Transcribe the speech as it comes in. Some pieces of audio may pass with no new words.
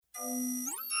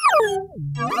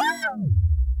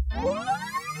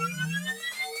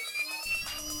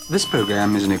This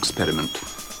program is an experiment,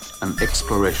 an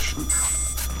exploration.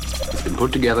 It's been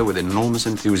put together with enormous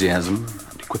enthusiasm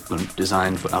and equipment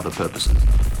designed for other purposes.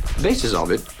 The basis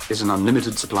of it is an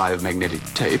unlimited supply of magnetic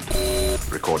tape, a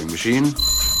recording machine,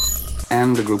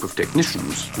 and a group of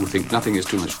technicians who think nothing is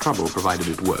too much trouble provided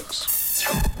it works.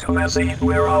 Commencing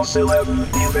Warehouse 11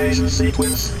 invasion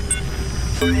sequence.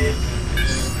 3,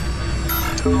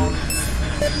 2,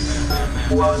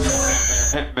 1.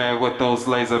 Hitman with those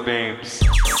laser beams.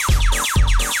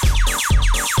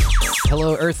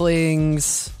 Hello,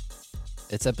 Earthlings.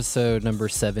 It's episode number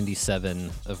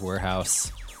 77 of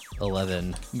Warehouse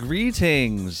 11.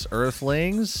 Greetings,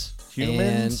 Earthlings,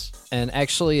 humans. And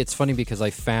actually, it's funny because I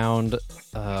found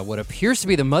what appears to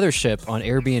be the mothership on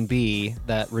Airbnb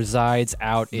that resides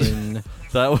out in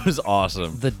That was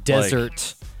awesome. the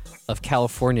desert of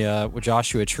California,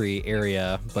 Joshua Tree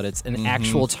area, but it's an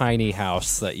actual tiny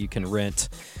house that you can rent.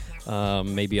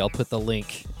 Maybe I'll put the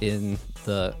link in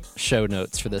the show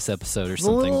notes for this episode or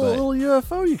something. A But little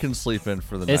UFO you can sleep in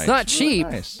for the night. it's not Really cheap.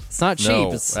 nice. It's not cheap.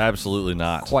 No, It's absolutely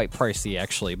not. quite pricey,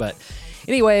 actually. But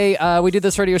anyway, we do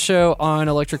this radio show on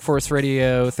Electric Force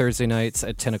Radio Thursday nights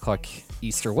at 10 o'clock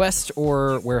East or West,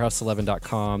 or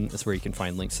warehouse11.com is where you can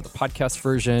find links to the podcast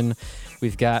version.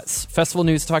 We've got festival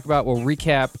news to talk about. We'll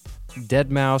recap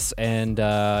Deadmau5 and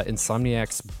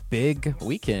Insomniac's big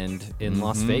weekend in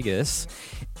Las Vegas,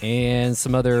 and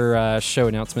some other show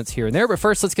announcements here and there. But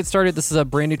first, let's get started. This is a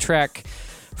brand new track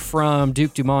from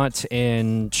Duke Dumont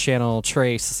and Channel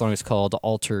Trace. The song is called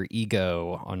Alter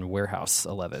Ego on Warehouse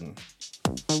 11.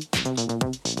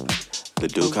 The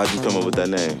Duke, how'd you come up with that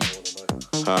name?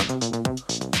 Huh?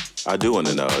 I do want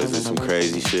to know. Is it some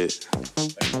crazy shit? I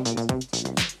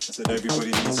said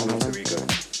everybody needs an alter ego.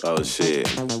 Oh, shit.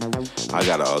 I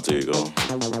got an alter ego.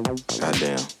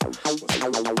 Goddamn.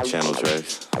 Channel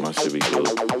Trace. My shit be cool.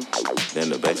 Then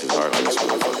the bass is hard on this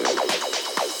motherfucker.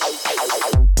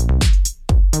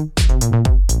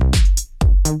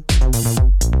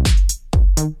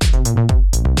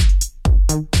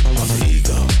 Alter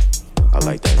ego. I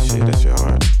like that shit. That shit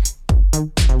hard.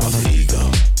 Alter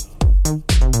ego.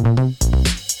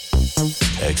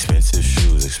 Expensive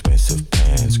shoes, expensive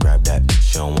pants. Grab that,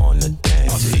 she don't wanna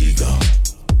dance. Alter ego.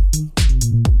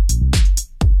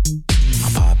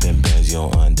 I'm popping bands, you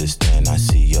don't understand. I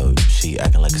see yo, she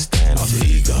acting like a stand. Alter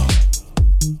ego.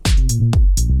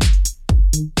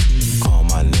 Call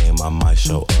my name, I might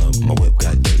show up. My whip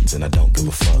got dates and I don't give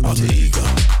a fuck. Alter ego.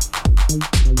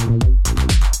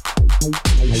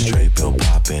 Straight pill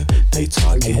popping, they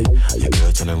talking. Your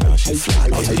girl turn around, she fly.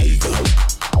 Alter ego.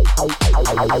 Alter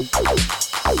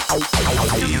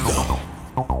ego.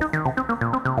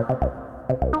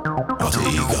 Alter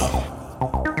ego.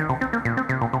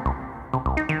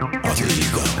 Alter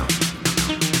ego.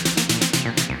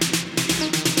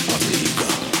 Alter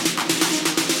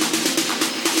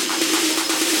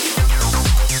ego.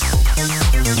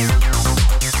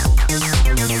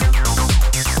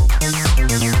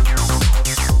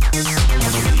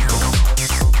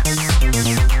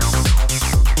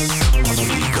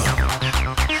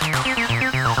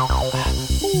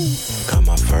 Cut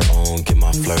my fur on, get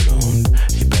my flirt on.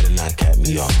 You better not cat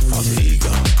me off. Alter ego.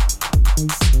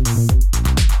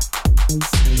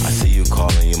 I see you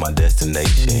calling, you my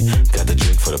destination. Got the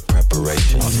drink for the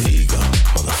preparation. Alter ego.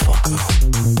 Motherfucker.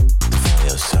 Define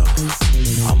yourself.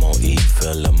 I'm on E,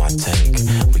 fill up my tank.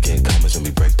 We get comments when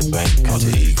we break the bank. Alter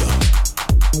ego.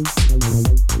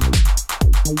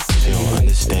 She don't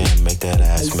understand, make that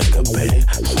ass make a bed.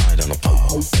 Slide on the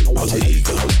pole. Alter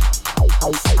ego.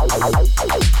 Alter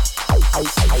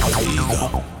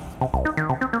ego.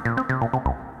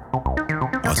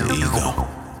 Alter ego.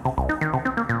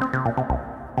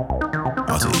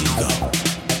 Alter ego.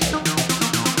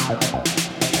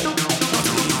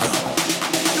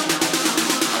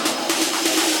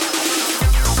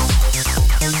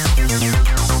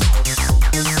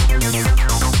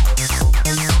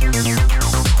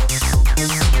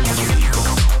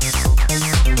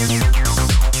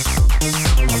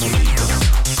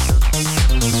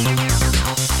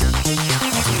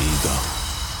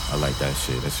 That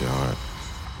shit, that shit hard.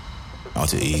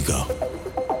 Alter ego.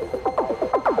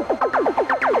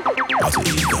 Alter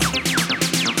ego.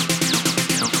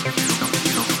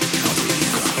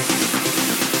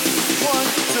 One,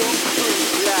 two,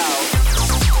 three,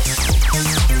 loud.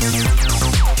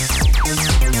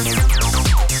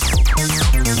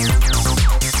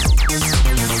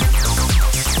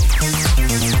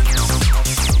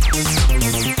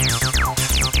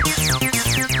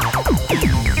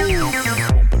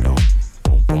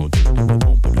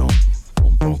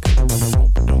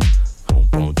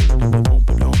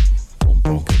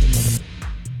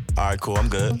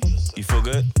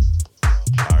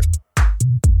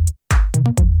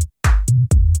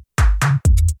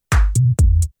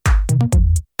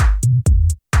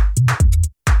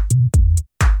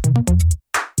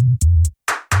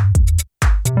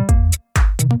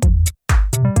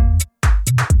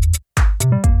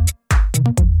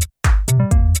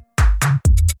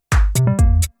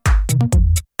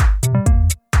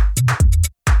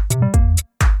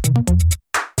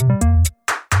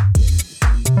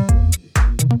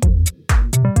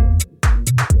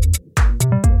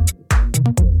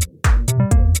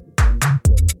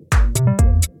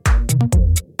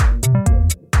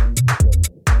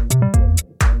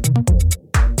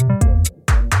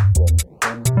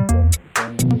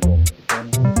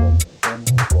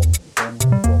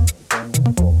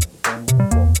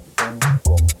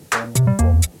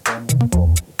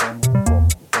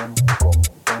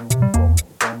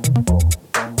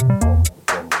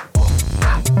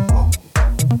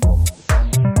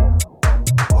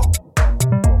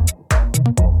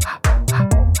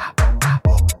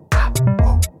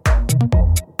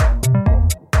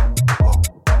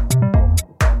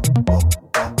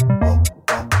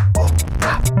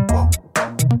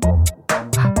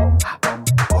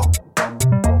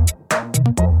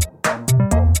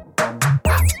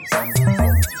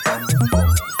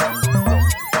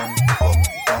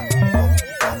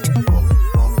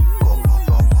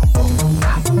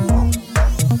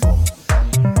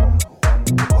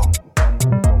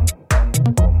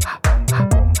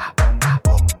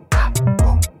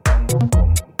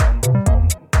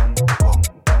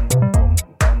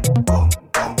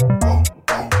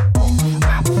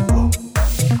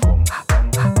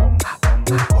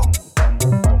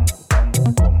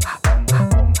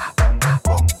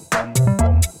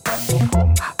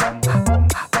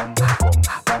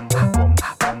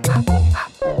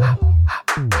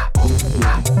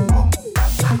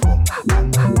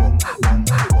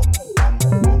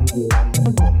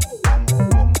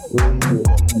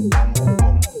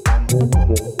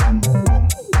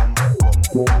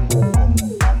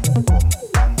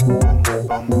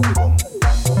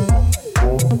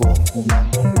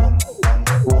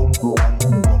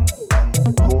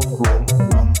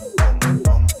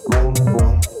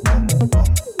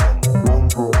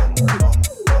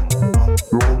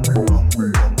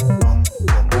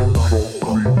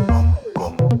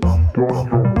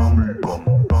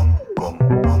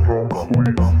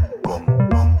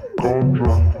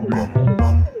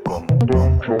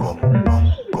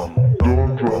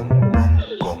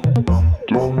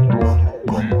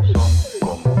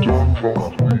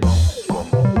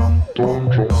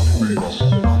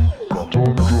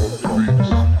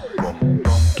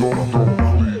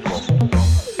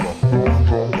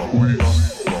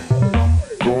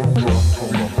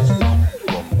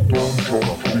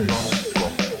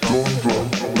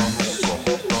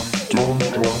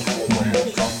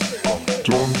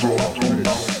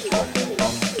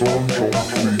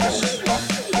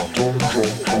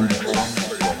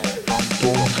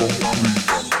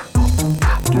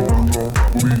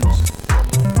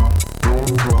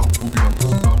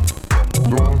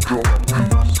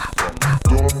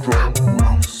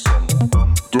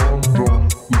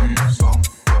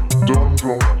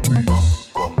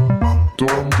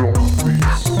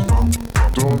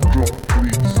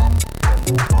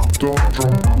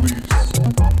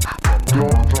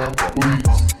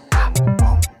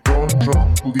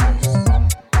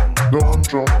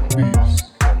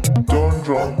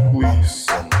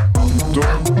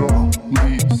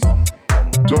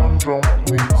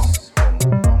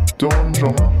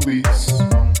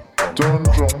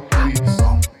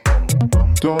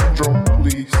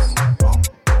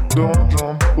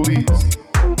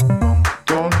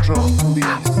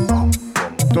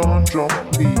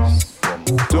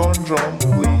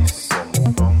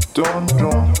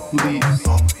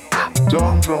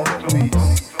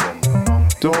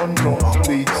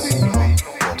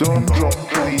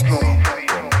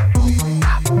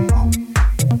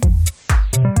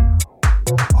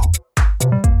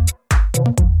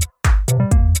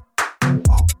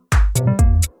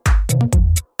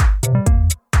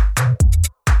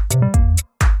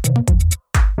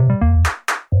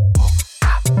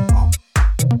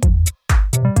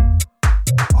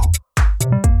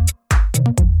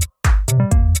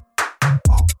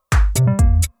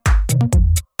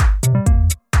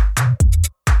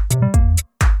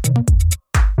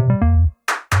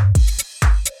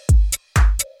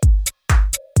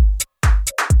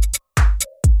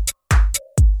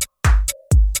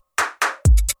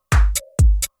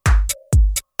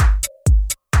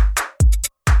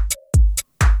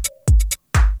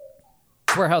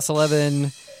 Warehouse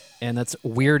 11, and that's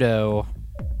Weirdo,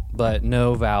 but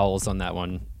no vowels on that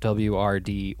one.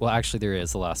 WRD. Well, actually, there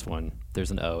is the last one.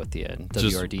 There's an O at the end.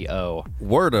 WRDO.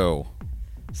 Wordo.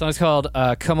 Song's called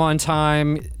Come On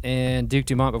Time, and Duke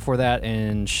Dumont before that,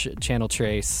 and Channel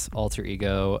Trace, Alter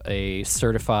Ego, a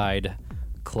certified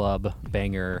club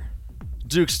banger.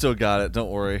 Duke still got it.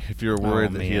 Don't worry. If you were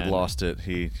worried that he had man. lost it,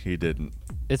 he didn't.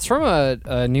 It's from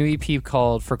a new EP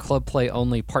called For Club Play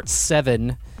Only, Part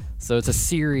 7. So it's a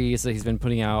series that he's been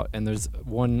putting out, and there's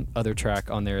one other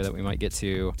track on there that we might get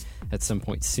to at some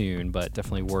point soon, but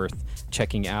definitely worth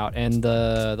checking out. And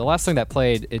the last song that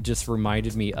played, it just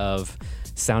reminded me of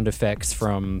sound effects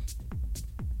from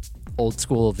old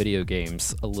school video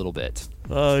games a little bit.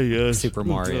 Oh, yes. Super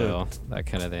Mario, that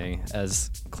kind of thing.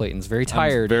 As Clayton's very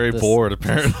tired. I'm very bored,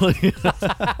 apparently.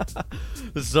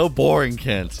 It's so boring,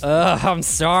 Kent. I'm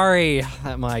sorry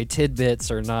that my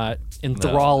tidbits are not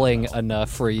enthralling enough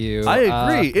for you. I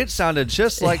agree. It sounded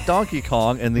just like Donkey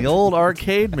Kong and the old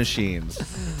arcade machines.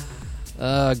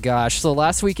 Gosh. So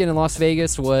last weekend in Las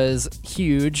Vegas was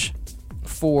huge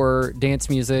for dance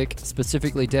music,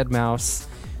 specifically Deadmau5,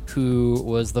 who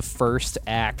was the first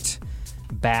act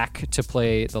back to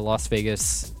play the Las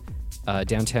Vegas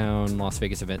downtown Las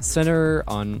Vegas Event Center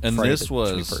on and Friday this the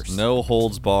was 21st. no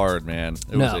holds barred, man.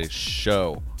 It No. was a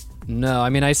show. No, I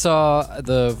mean, I saw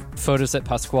the photos that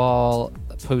Pasquale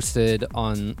posted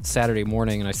on Saturday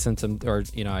morning, and I sent them, or,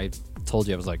 I told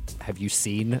you, I was like, have you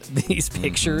seen these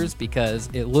pictures? Because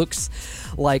it looks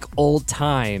like old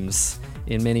times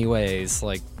in many ways.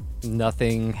 Like,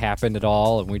 nothing happened at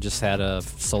all, and we just had a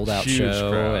sold-out show.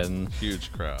 Crowd. And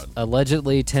Huge crowd.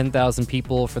 allegedly 10,000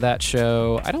 people for that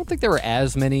show. I don't think there were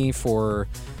as many for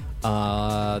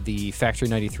the Factory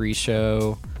 93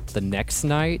 show the next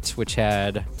night, which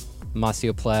had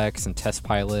Masioplex and Test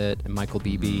Pilot and Michael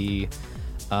Beebe.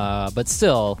 But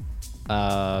still,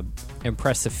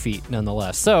 impressive feat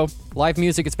nonetheless. So, live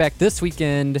music is back this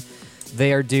weekend.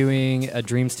 They are doing a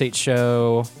Dream State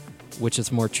show which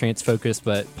is more trance focused,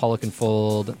 but Paula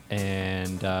Confold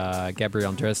and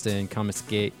Gabrielle Dresden, Cosmic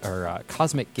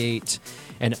Gate,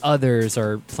 and others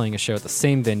are playing a show at the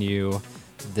same venue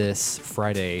this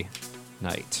Friday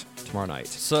night, tomorrow night.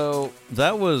 So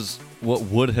that was what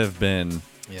would have been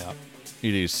Yeah.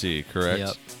 EDC, correct?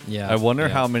 Yep. Yeah. I wonder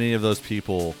yeah. how many of those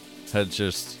people had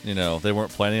just, they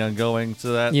weren't planning on going to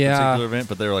that Yeah. particular event,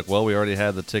 but they were like, well, we already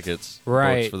had the tickets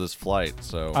Right. booked for this flight,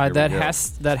 so here that we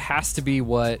go. has to be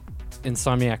what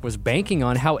Insomniac was banking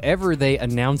on. However, they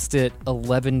announced it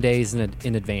 11 days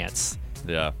in advance.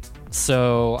 Yeah.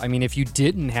 So, I mean, if you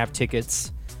didn't have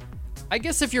tickets, I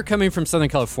guess if you're coming from Southern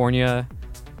California,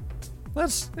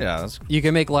 That's you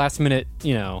can make last minute,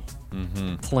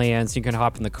 Mm-hmm. plans. You can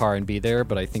hop in the car and be there.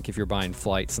 But I think if you're buying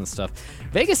flights and stuff,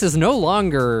 Vegas is no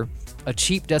longer a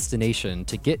cheap destination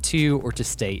to get to or to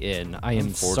stay in. I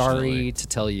am sorry to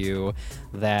tell you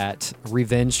that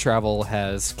revenge travel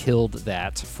has killed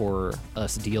that for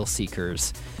us deal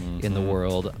seekers in the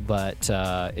world. But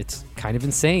it's kind of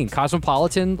insane.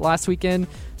 Cosmopolitan last weekend,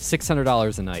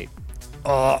 $600 a night.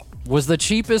 Was the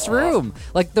cheapest room.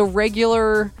 Like the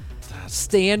regular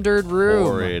standard room.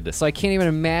 horrid. So I can't even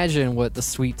imagine what the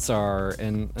suites are.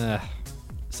 And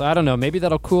so I don't know. Maybe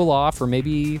that'll cool off, or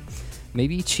maybe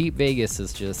cheap Vegas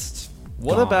is just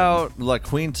What gone. about La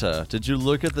Quinta? Did you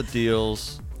look at the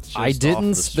deals? just I off didn't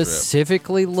the strip?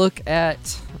 specifically look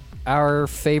at our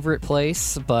favorite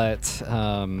place, but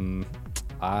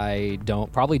I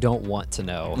probably don't want to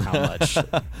know how much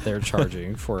they're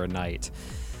charging for a night.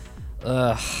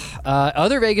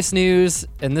 Other Vegas news,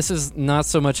 and this is not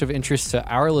so much of interest to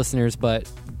our listeners, but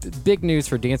big news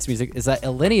for dance music is that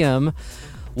Illenium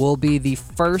will be the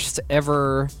first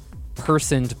ever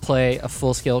person to play a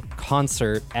full-scale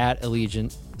concert at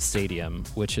Allegiant Stadium,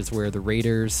 which is where the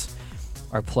Raiders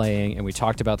are playing, and we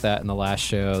talked about that in the last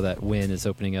show, that Wynn is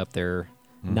opening up their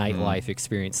nightlife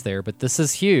experience there. But this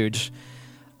is huge.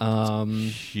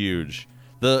 Huge.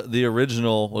 The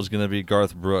original was going to be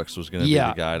Garth Brooks was going to be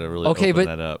the guy to really open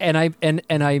that up. And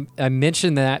I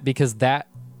mentioned that because that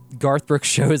Garth Brooks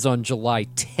show is on July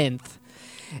 10th,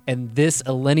 and this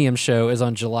Illenium show is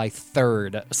on July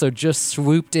 3rd. So just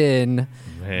swooped in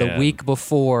the week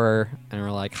before, and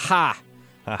we're like, I'm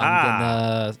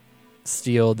gonna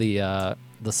steal the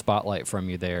spotlight from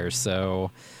you there. So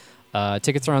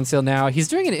tickets are on sale now. He's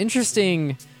doing an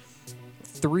interesting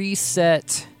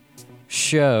 3-set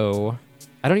show.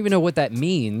 I don't even know what that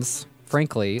means,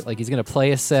 frankly. Like, he's going to play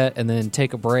a set and then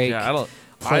take a break. Yeah, I don't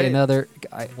play another.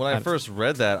 When I first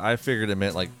read that, I figured it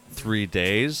meant like 3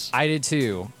 days. I did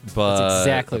too. But that's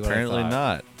exactly apparently what I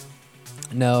thought.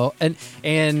 not. No,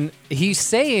 and he's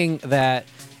saying that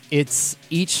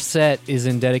each set is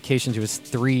in dedication to his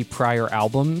 3 prior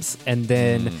albums, and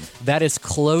then that is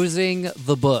closing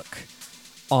the book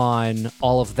on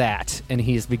all of that, and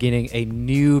he is beginning a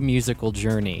new musical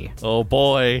journey. Oh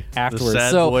boy! Afterwards, the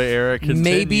sad so boy era continues.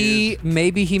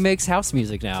 maybe he makes house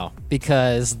music now,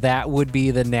 because that would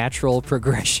be the natural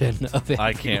progression of it.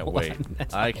 I can't wait.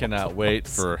 I cannot wait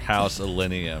for House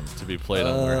Illenium to be played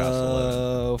on Warehouse 11.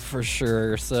 Oh, for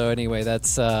sure. So anyway,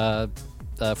 that's 4th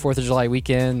of July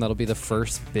weekend. That'll be the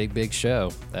first big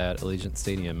show at Allegiant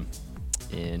Stadium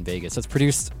in Vegas. It's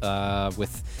produced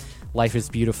with Life is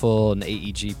Beautiful and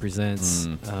AEG Presents.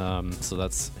 So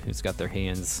that's who's got their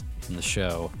hands in the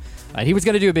show. He was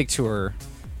going to do a big tour,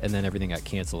 and then everything got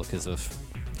canceled because of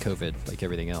COVID, like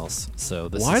everything else. So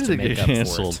this Why is to did it make get up for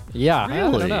canceled? it. Yeah, I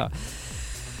Really? don't know.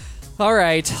 All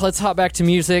right, let's hop back to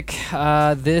music.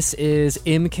 This is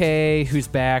MK, who's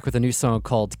back with a new song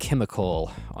called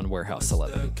Chemical on Warehouse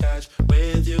 11. Catch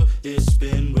with you, it's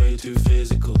been way too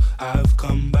physical. I've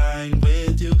combined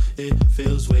with you, it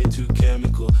feels way too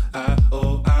chemical.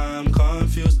 I'm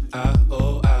confused. I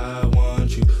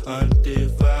want you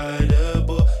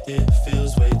undividable. It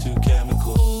feels way too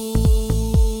chemical.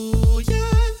 Ooh,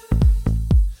 yeah,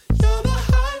 you're the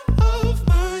height of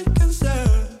my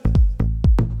concern.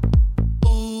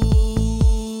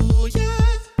 Ooh, yeah,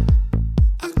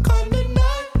 I can't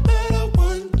deny that I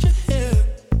want you here.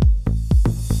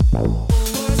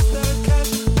 What's the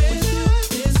catch with you?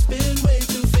 It's been way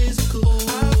too physical.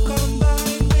 I've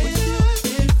combined with you.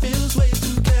 It feels way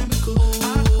too chemical.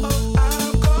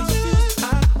 I'm confused. I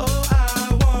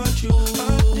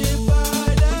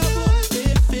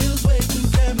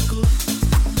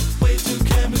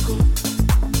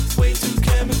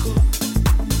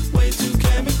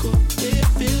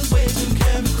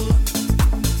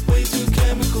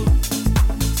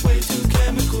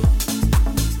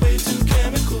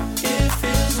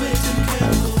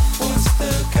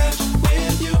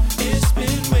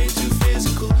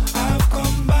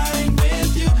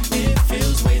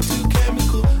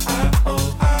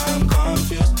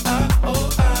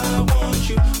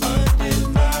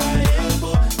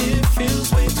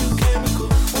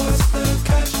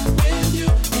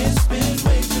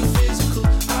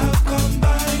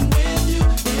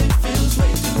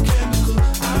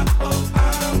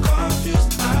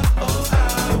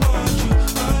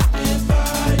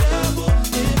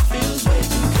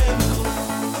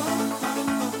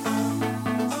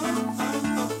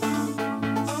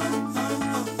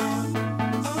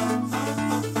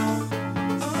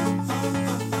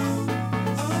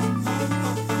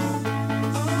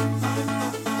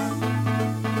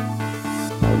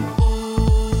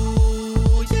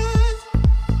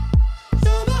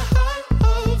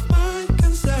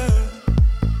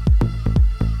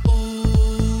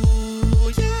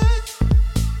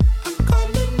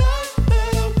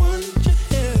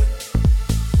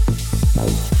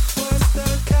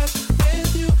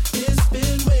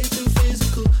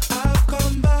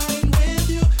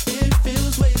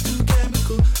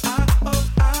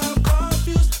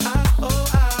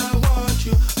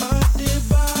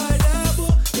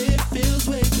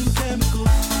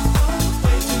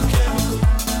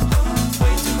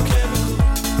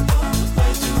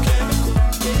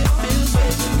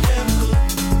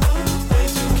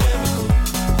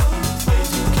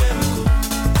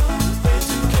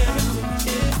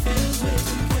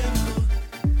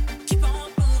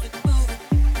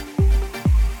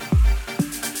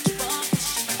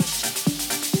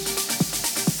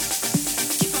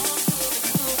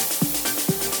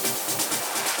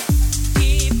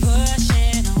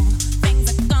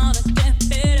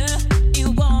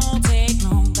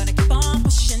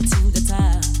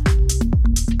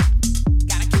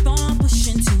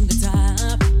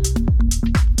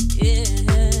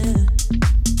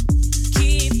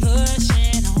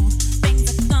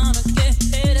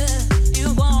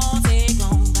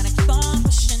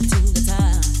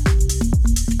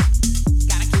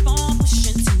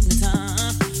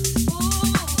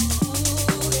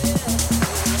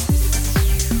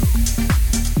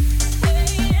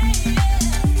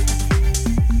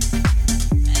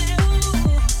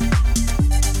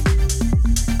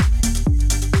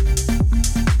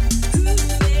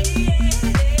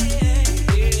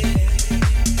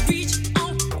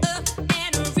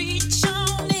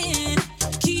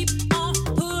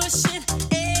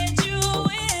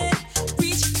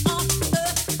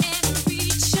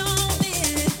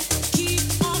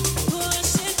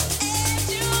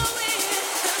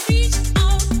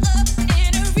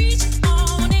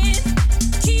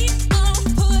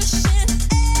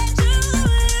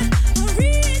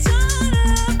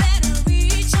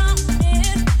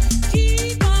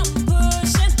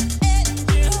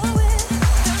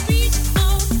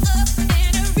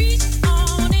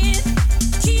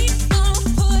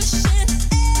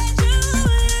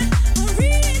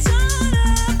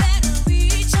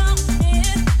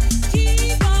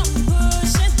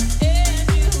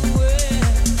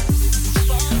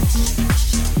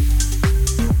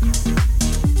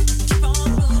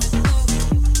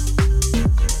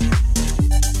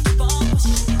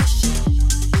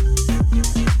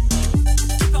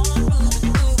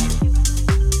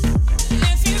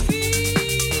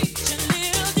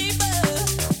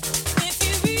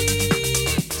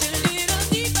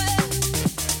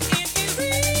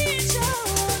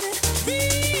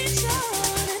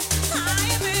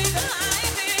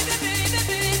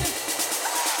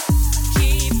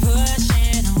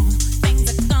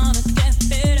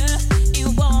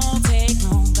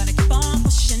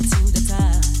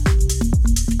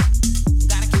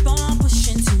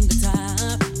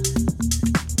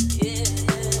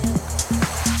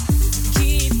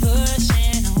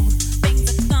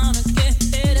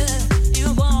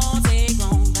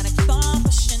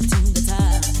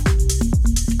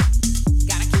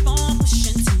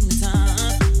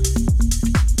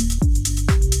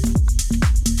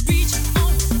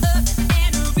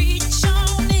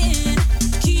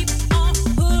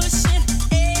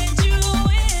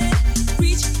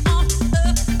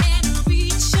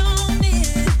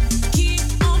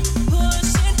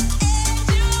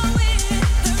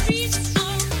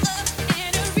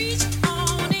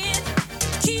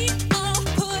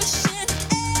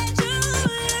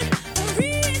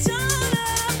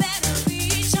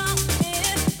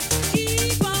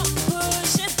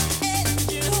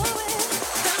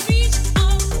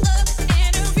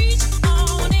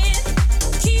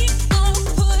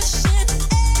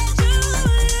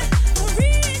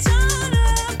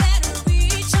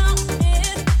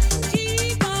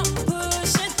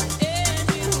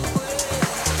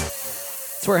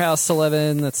It's Warehouse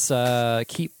 11. That's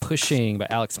Keep Pushing by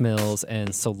Alex Mills and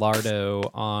Solardo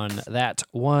on that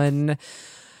one.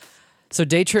 So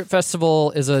Day Trip Festival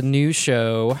is a new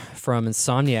show from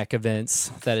Insomniac Events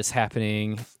that is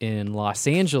happening in Los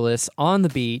Angeles on the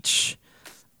beach.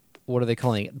 What are they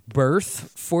calling it?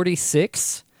 Birth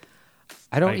 46?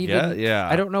 I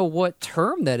don't know what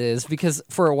term that is, because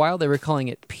for a while they were calling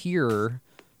it Pier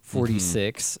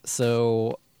 46.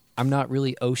 So I'm not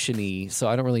really oceany, so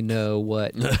I don't really know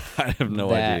what I have no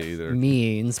that idea either.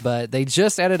 means. But they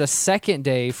just added a second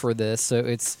day for this, so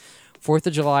it's 4th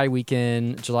of July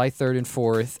weekend, July 3rd and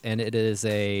 4th, and it is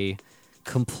a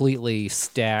completely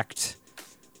stacked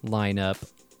lineup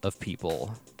of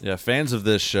people. Yeah, fans of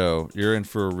this show, you're in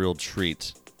for a real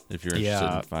treat if you're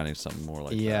interested in finding something more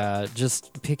like that. Yeah,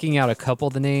 just picking out a couple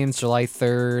of the names. July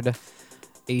 3rd,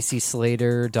 AC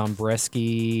Slater,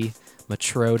 Dombresky,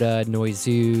 Matroda,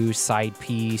 Noizu, Side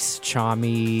Piece,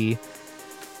 Chami,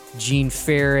 Gene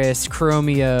Ferris,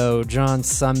 Chromeo, John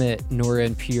Summit, Nora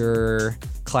and Pure,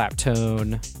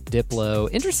 Claptone, Diplo.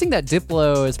 Interesting that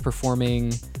Diplo is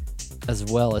performing as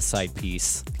well as Side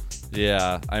Piece.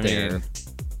 Yeah, I mean,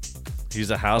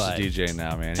 he's a house DJ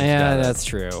now, man. That's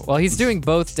true. Well, he's doing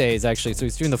both days, actually. So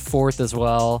he's doing the 4th as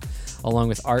well, along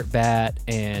with Art Bat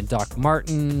and Doc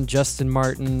Martin, Justin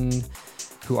Martin,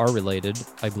 who are related,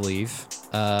 I believe.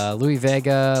 Louis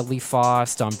Vega, Lee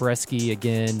Foss, Dombresky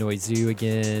again, Noizu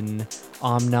again,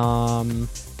 Omnom,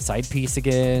 Side Piece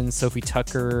again, Sophie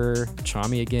Tucker,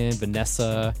 Chami again,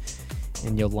 Vanessa,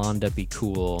 and Yolanda Be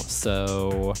Cool.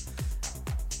 So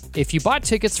if you bought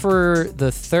tickets for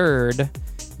the 3rd,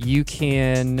 you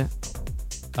can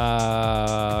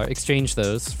exchange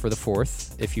those for the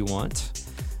 4th if you want.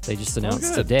 They just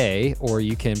announced today, or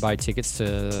you can buy tickets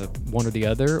to one or the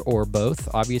other, or both,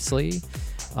 obviously.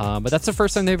 But that's the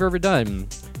first time they've ever done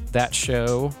that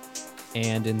show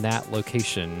and in that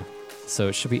location. So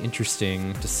it should be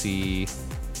interesting to see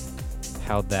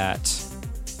how that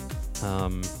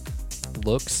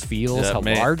looks, feels, how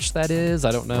large that is.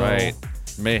 I don't know. Right.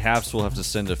 Mayhaps we'll have to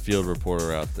send a field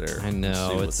reporter out there. I know.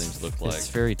 See what things look like. It's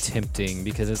very tempting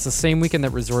because it's the same weekend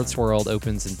that Resorts World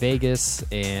opens in Vegas,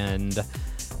 and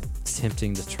it's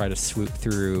tempting to try to swoop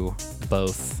through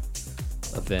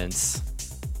both events.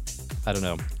 I don't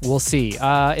know. We'll see.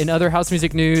 In other house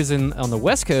music news on the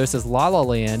West Coast, as La La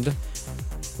Land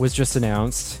was just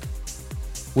announced,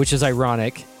 which is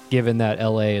ironic given that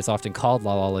LA is often called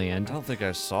La La Land. I don't think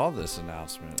I saw this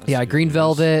announcement. That's Green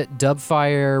Velvet,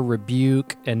 Dubfire,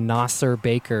 Rebuke, and Nasser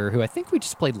Baker, who I think we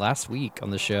just played last week on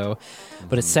the show.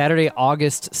 But it's Saturday,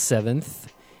 August 7th,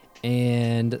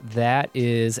 and that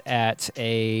is at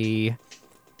they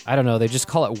just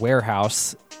call it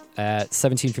Warehouse at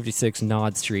 1756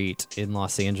 Nod Street in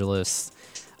Los Angeles.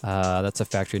 That's a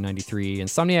Factory 93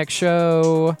 Insomniac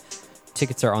show.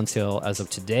 Tickets are on sale as of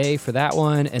today for that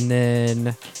one. And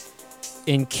then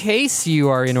in case you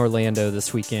are in Orlando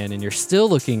this weekend and you're still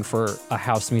looking for a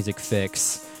house music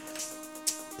fix,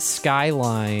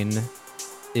 Skyline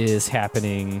is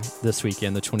happening this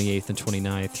weekend, the 28th and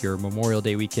 29th, your Memorial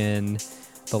Day weekend.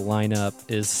 The lineup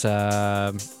is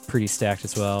pretty stacked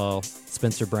as well.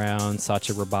 Spencer Brown,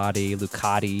 Sacha Rabati,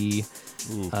 Lucati,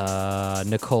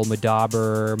 Nicole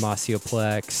Madaber,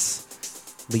 Masioplex,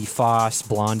 Lee Foss,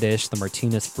 Blondish, the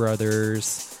Martinez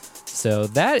Brothers. So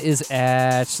that is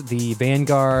at the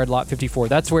Vanguard, Lot 54.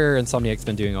 That's where Insomniac's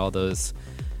been doing all those.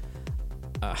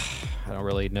 I don't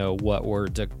really know what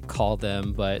word to call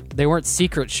them, but they weren't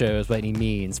secret shows by any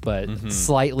means, but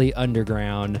slightly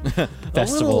underground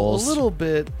festivals. A little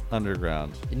bit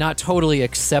underground. Not totally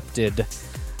accepted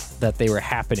that they were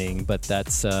happening, but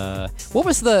that's... what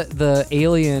was the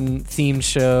Alien themed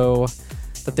show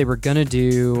that they were going to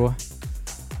do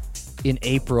in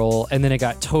April, and then it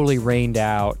got totally rained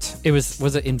out?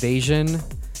 Was it Invasion?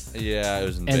 Yeah, it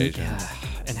was Invasion.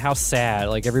 And how sad.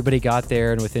 Like, everybody got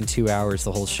there, and within 2 hours,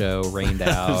 the whole show rained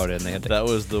out, and they had to... That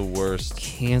was the worst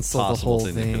cancel the whole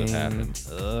thing. That could have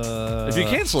happened. If you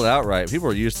cancel it outright, people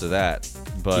are used to that.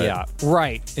 But yeah,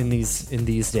 right, in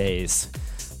these days.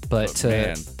 But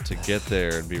man, to get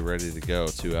there and be ready to go,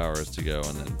 2 hours to go,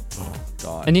 and then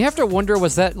gone. And you have to wonder,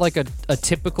 was that like a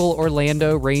typical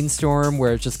Orlando rainstorm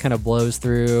where it just kind of blows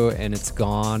through and it's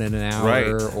gone in an hour?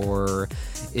 Right. Or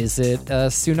is it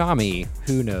a tsunami?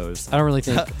 Who knows? I don't really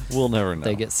think we'll never know.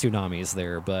 They get tsunamis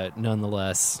there, but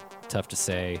nonetheless, tough to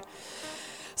say.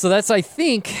 So that's, I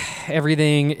think,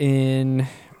 everything in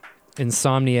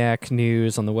Insomniac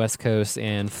news on the West Coast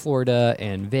and Florida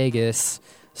and Vegas.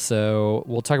 So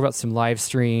we'll talk about some live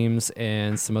streams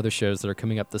and some other shows that are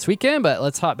coming up this weekend, but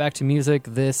let's hop back to music.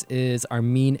 This is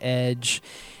Armin Edge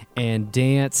and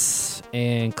Dance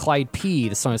and Clyde P.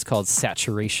 The song is called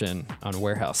Saturation on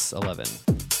Warehouse 11.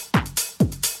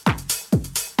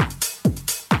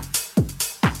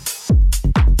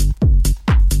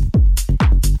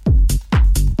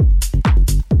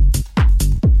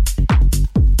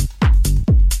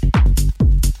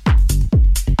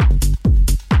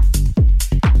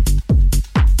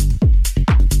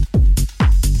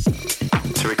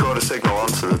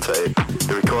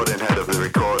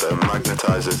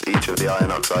 Each of the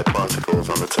iron oxide particles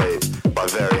on the tape by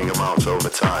varying amounts over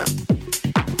time.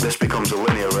 This becomes a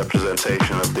linear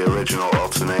representation of the original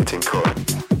alternating current.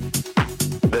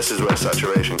 This is where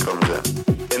saturation comes in.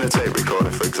 In a tape recorder,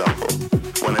 for example,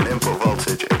 when an input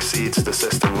voltage exceeds the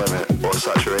system limit or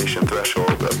saturation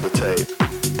threshold of the tape,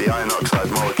 the iron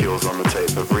oxide molecules on the tape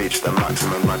have reached their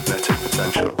maximum magnetic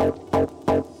potential.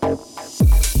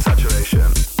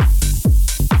 Saturation.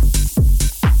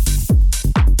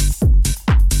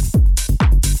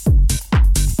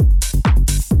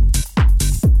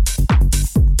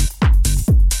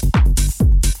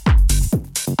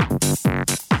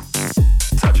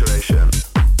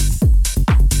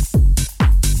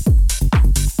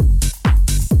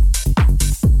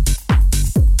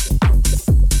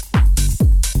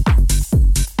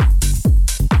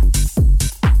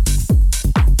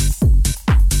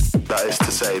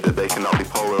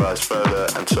 Further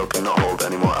and so cannot hold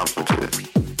any more amplitude.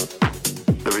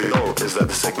 The result is that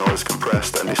the signal is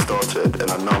compressed and distorted in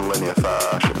a non-linear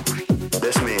fashion.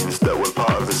 This means that when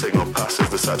part of the signal passes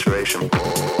the saturation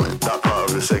point, that part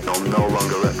of the signal no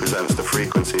longer represents the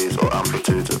frequencies or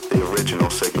amplitudes of the original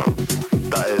signal.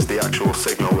 That is the actual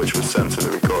signal which was sent to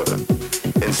the recorder.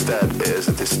 Instead, it is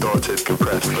a distorted,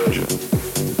 compressed version.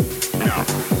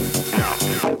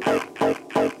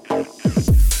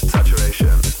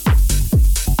 Saturation.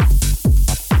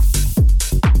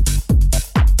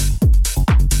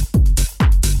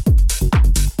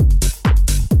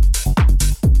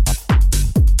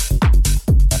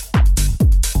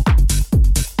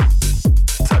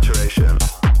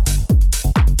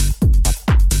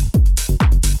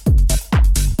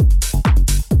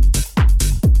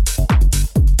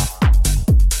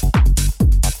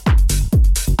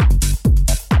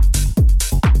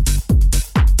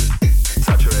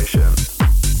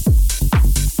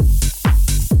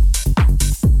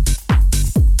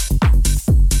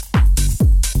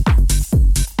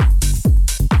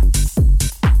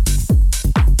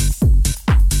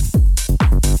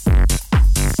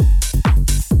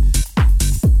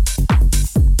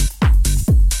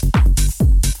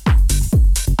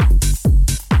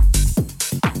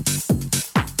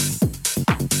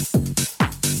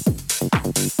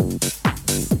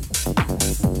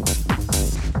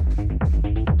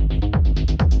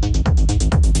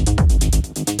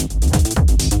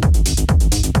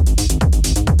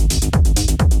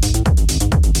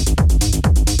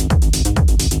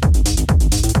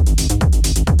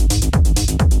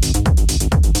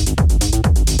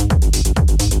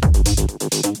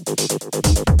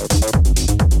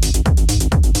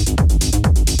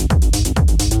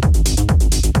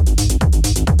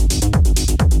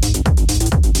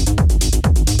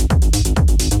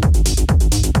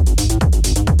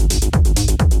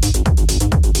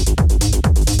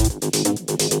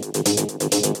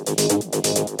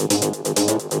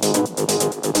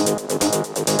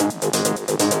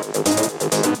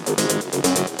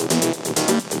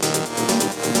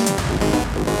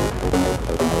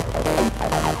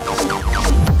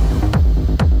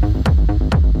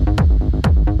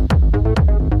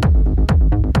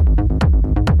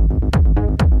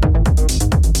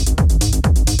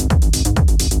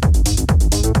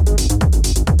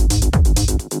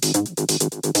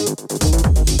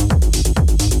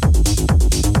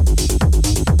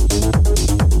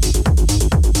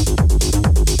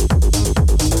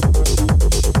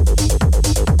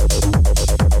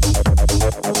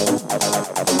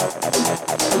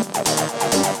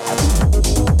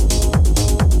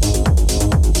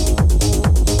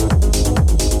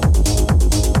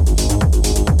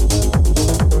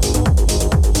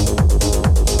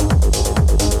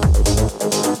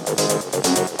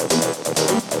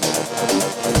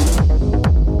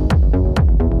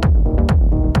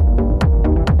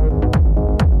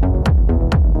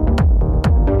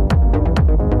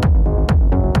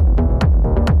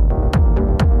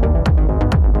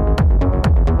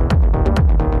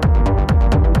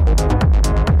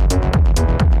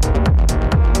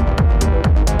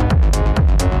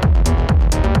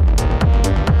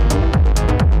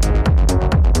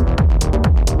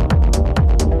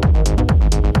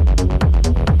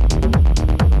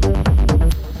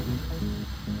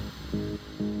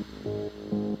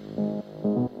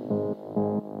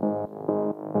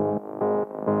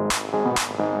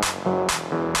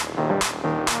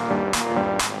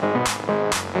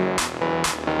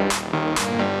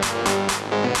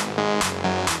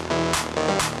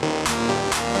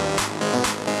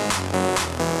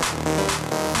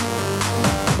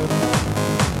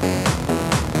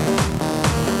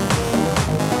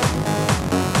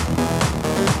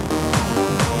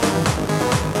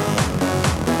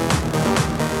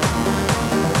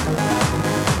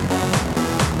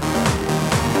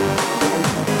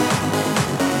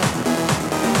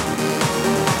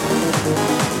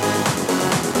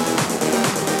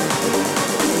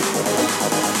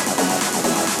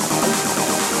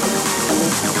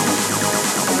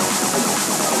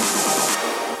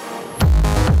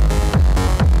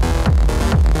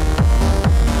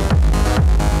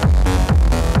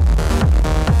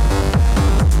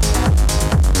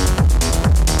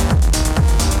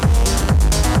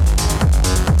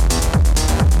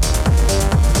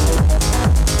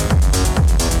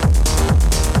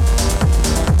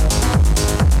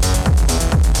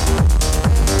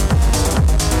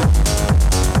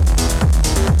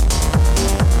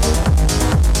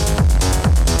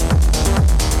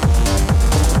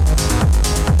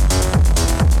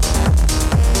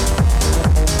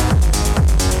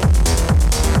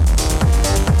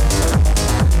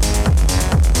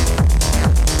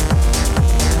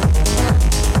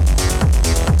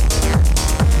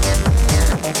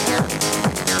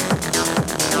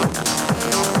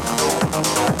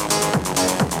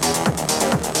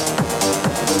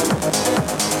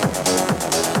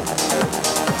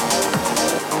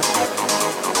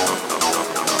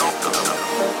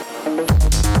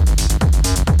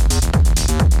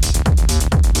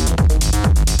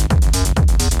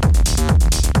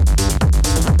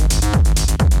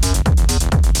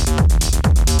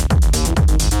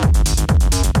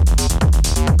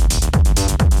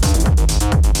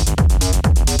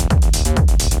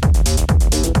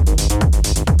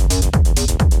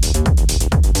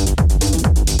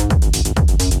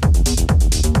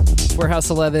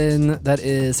 Warehouse 11, that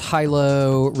is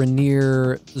Hilo,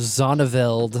 Rainier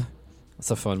Zonneveld.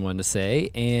 That's a fun one to say.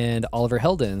 And Oliver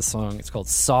Heldens' song. It's called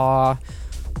Saw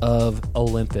of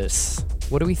Olympus.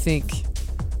 What do we think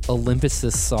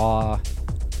Olympus's saw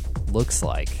looks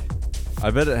like?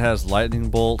 I bet it has lightning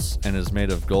bolts and is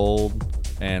made of gold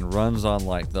and runs on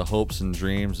like the hopes and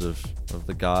dreams of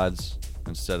the gods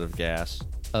instead of gas.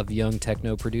 Of young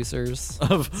techno producers.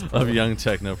 of young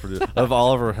techno producers. Of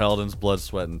Oliver Heldens' blood,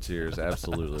 sweat, and tears.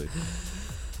 Absolutely.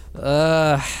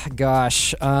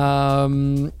 Gosh.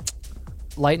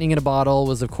 Lightning in a Bottle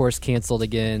was, of course, canceled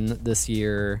again this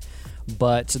year.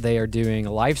 But they are doing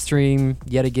a live stream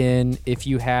yet again. If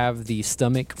you have the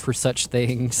stomach for such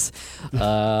things,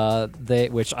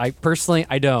 which I personally,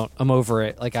 I don't. I'm over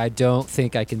it. Like, I don't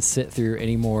think I can sit through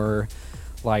any more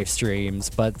live streams.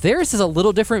 But theirs is a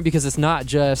little different because it's not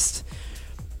just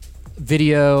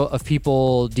video of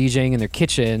people DJing in their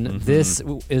kitchen. Mm-hmm. This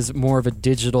is more of a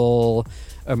digital,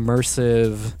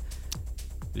 immersive.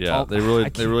 Yeah, they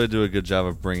really do a good job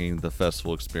of bringing the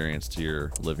festival experience to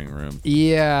your living room.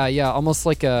 Yeah, almost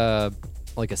like a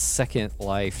Second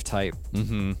Life type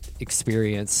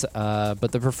experience.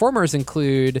 But the performers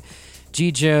include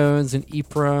G. Jones and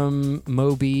Ephraim,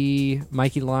 Moby,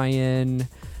 Mikey Lyon,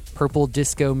 Purple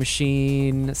Disco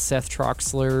Machine, Seth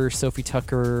Troxler, Sophie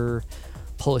Tucker,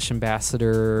 Polish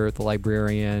Ambassador, The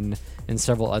Librarian, and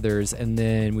several others. And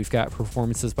then we've got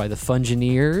performances by the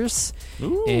Fungineers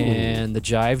and the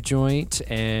Jive Joint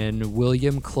and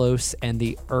William Close and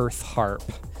the Earth Harp.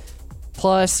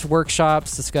 Plus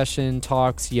workshops, discussion,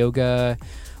 talks, yoga,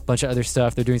 a bunch of other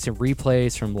stuff. They're doing some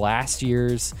replays from last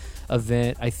year's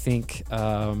event, I think,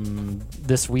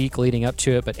 this week leading up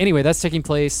to it. But anyway, that's taking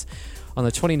place on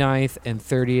the 29th and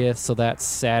 30th. So that's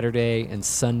Saturday and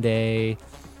Sunday.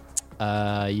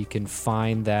 You can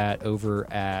find that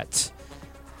over at,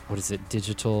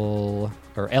 digital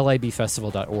or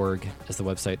libfestival.org is the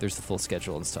website. There's the full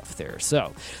schedule and stuff there.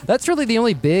 So that's really the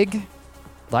only big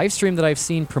live stream that I've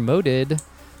seen promoted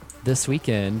this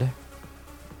weekend.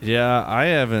 Yeah, I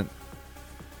haven't.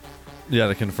 Yeah,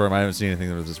 to confirm, I haven't seen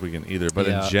anything this weekend either. But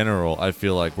in general, I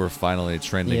feel like we're finally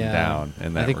trending down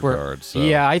in that regard. So.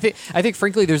 Yeah, I think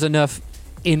frankly, there's enough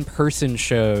in-person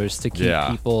shows to keep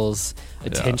people's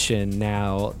attention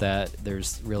now that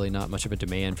there's really not much of a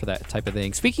demand for that type of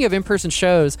thing. Speaking of in-person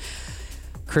shows,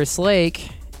 Chris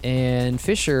Lake and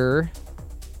Fisher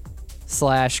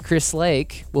 / Chris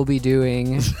Lake will be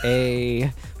doing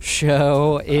a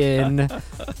show in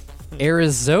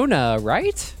Arizona,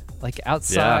 right? Like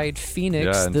outside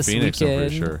Phoenix this Phoenix, weekend. I'm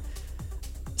pretty sure.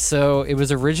 So it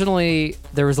was originally,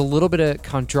 there was a little bit of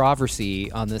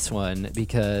controversy on this one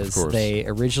because they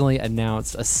originally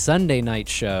announced a Sunday night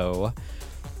show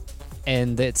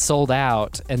and it sold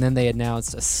out, and then they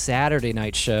announced a Saturday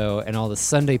night show, and all the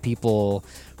Sunday people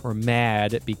were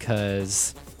mad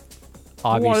because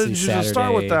obviously why did you Saturday. Just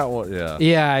start with that one?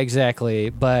 Yeah,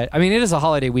 exactly. But I mean, it is a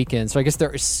holiday weekend, so I guess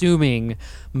they're assuming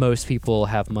most people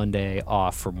have Monday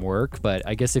off from work. But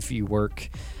I guess if you work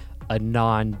a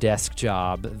non-desk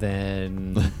job,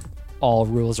 then all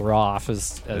rules are off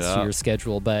as to your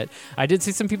schedule. But I did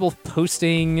see some people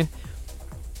posting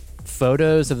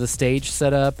photos of the stage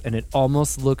setup, and it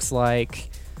almost looks like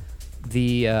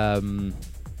the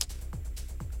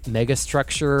mega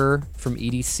structure from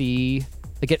EDC.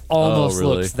 Like it almost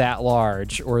looks that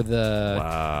large. Or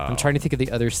I'm trying to think of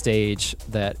the other stage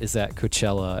that is at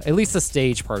Coachella. At least the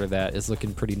stage part of that is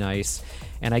looking pretty nice.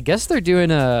 And I guess they're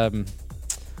doing a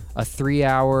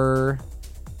 3-hour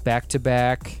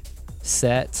back-to-back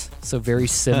set, so very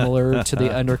similar to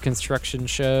the under construction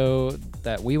show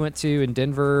that we went to in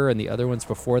Denver and the other ones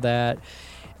before that.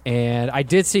 And I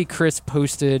did see Chris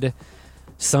posted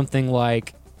something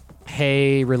like,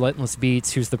 hey, Relentless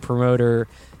Beats, who's the promoter,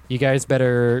 you guys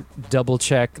better double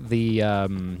check the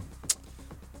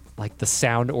like the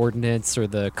sound ordinance or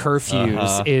the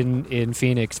curfews in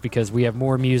Phoenix, because we have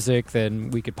more music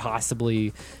than we could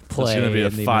possibly play. It's going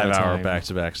to be a 5-hour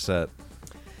back-to-back set.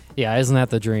 Yeah, isn't that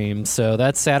the dream? So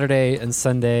that's Saturday and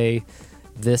Sunday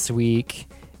this week,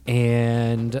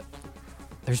 and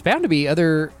there's bound to be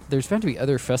other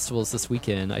festivals this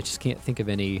weekend. I just can't think of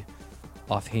any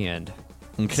offhand.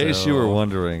 In case you were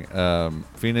wondering,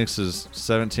 Phoenix is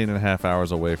 17 and a half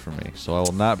hours away from me, so I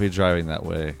will not be driving that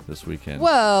way this weekend.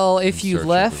 Well, if you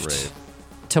left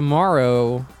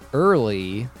tomorrow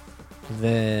early,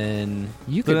 then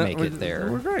you could make it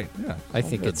there. We're great, yeah. I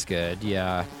think it's good,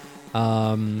 yeah.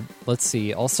 Let's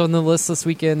see. Also on the list this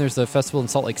weekend, there's a festival in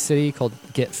Salt Lake City called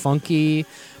Get Funky.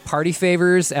 Party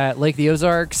favors at Lake the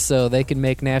Ozarks, so they can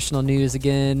make national news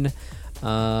again.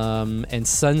 And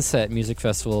Sunset Music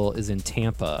Festival is in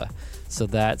Tampa. So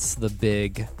that's the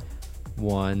big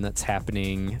one that's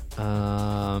happening.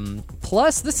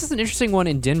 Plus, this is an interesting one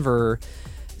in Denver.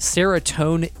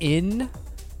 Serotonin.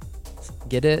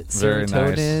 Get it? Very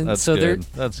Serotonin. nice. That's so good.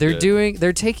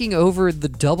 they're taking over the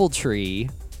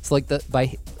DoubleTree. It's like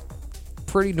by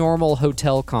pretty normal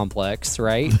hotel complex,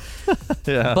 right?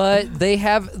 Yeah. But they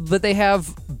have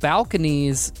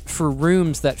balconies for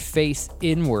rooms that face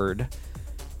inward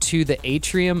to the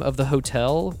atrium of the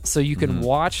hotel, so you can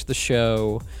watch the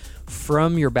show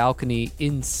from your balcony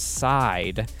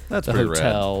inside the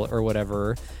hotel or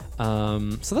whatever.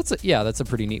 So that's a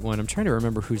pretty neat one. I'm trying to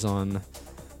remember who's on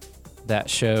that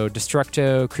show.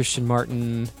 Destructo, Christian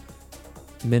Martin,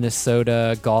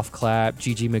 Minnesota, Golf Clap,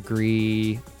 Gigi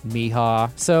McGree,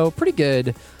 Miha. So pretty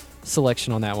good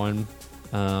selection on that one.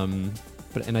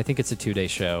 And I think it's a 2-day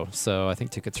show, so I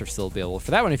think tickets are still available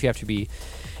for that one if you have to be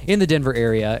in the Denver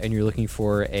area and you're looking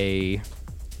for a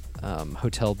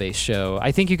hotel-based show.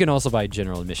 I think you can also buy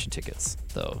general admission tickets,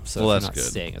 though. So if you're not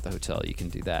staying at the hotel, you can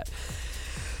do that.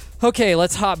 Okay,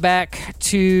 let's hop back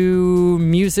to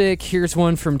music. Here's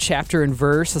one from Chapter and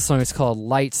Verse. The song is called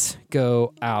Lights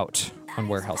Go Out on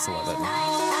Warehouse 11.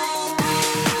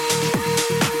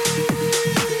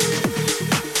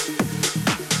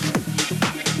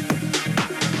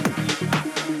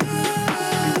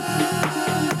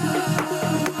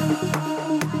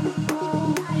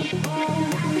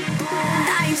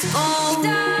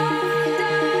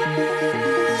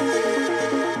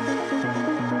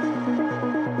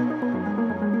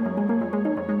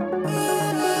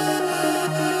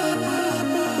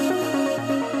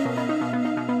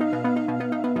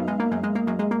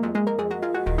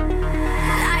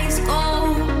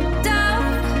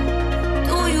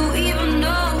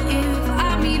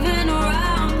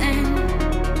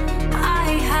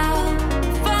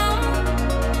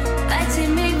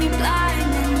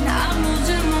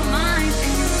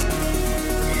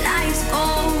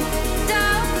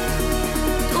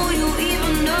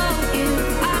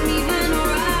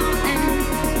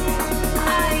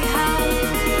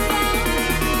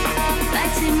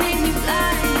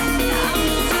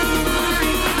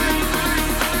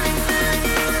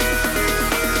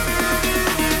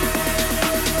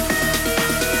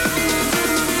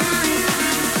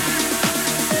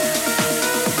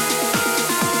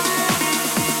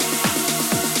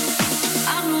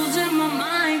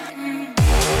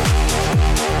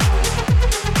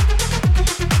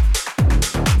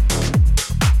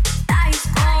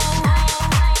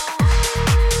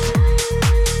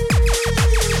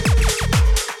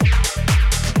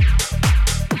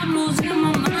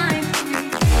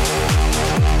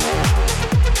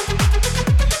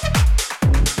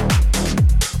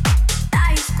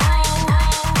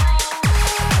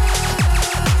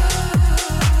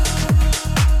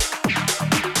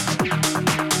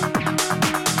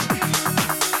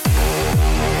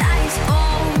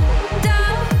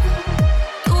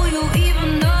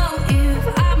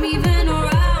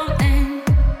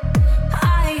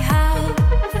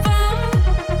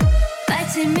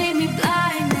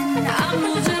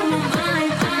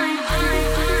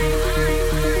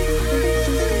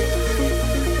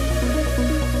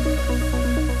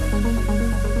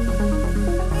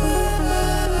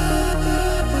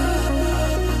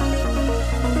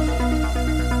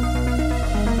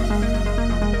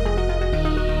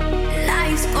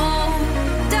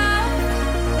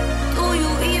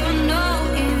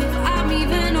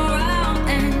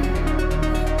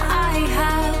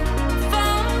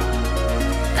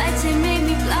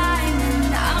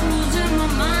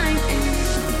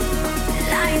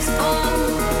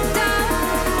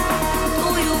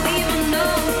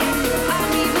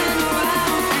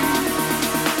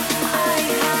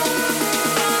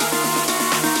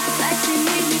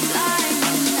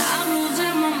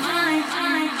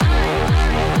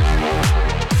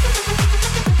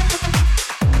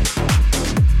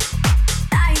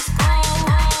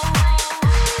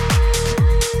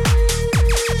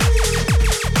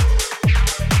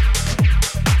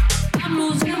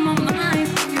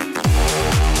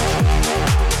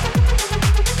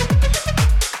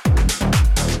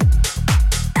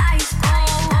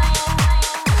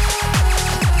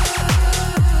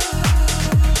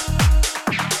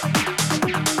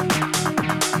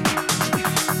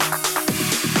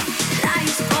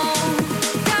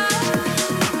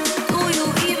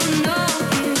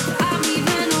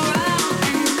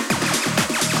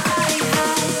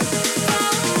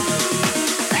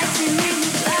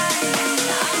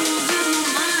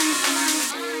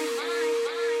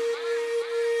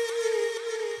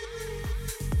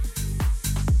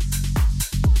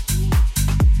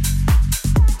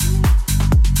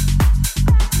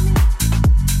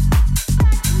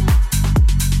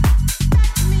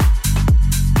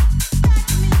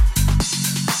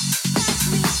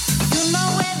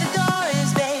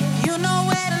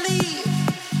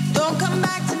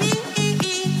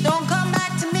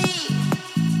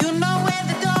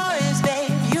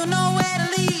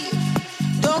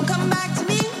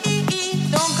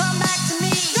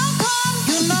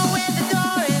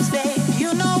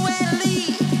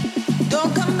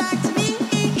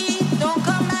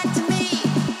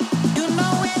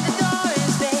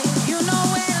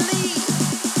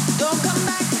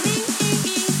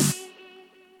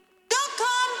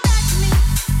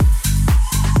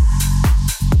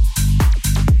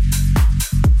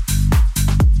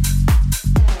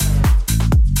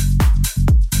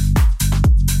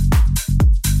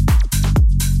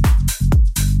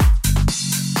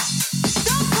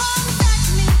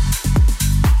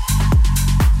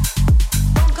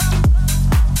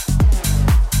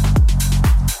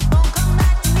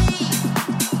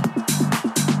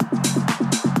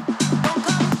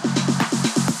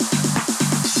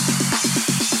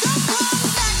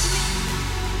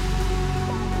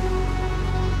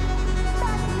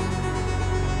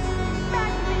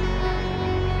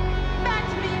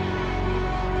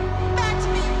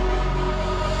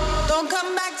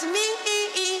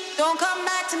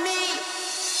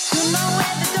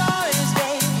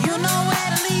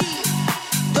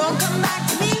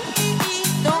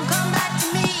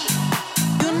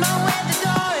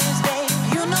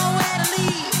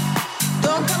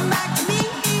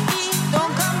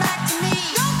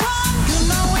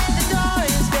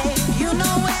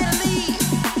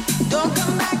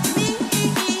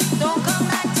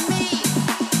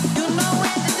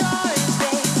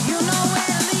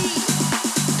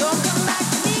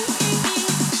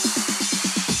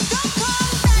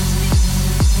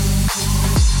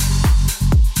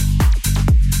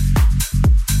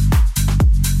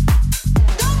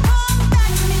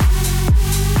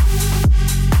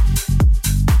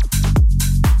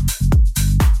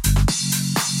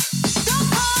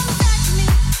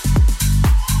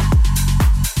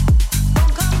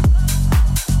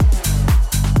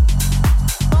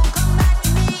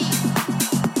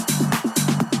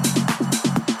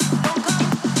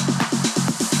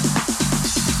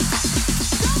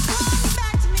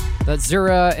 That's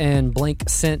Zura and Blank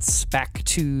Sense Back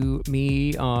to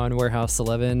Me on Warehouse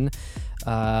 11.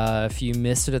 If you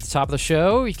missed it at the top of the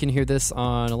show, you can hear this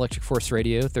on Electric Force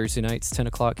Radio Thursday nights, 10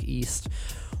 o'clock East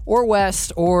or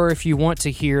West, or if you want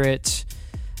to hear it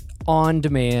on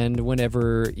demand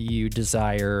whenever you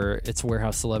desire, it's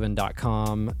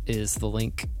warehouse11.com is the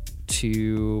link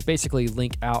to basically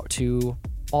link out to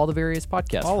all the various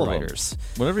podcast providers.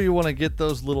 Whenever you want to get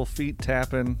those little feet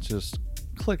tapping, just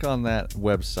click on that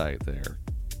website there.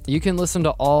 You can listen to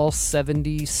all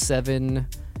 77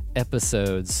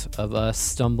 episodes of us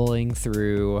stumbling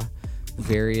through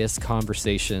various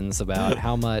conversations about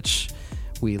how much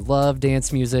we love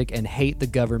dance music and hate the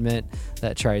government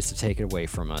that tries to take it away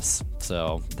from us.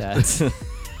 So that's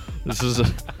this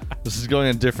is going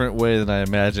a different way than I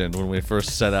imagined when we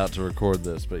first set out to record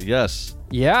this. But yes,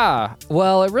 yeah.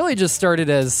 Well, it really just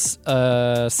started as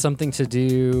something to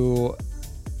do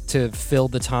to fill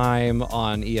the time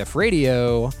on EF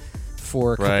Radio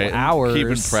for a couple hours. Keep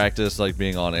in practice, like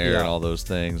being on air and all those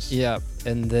things. Yeah,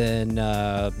 and then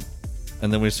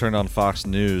we turned on Fox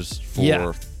News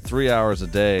for 3 hours a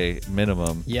day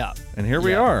minimum. Yeah, and here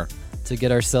we are to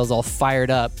get ourselves all fired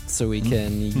up so we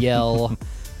can yell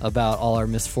about all our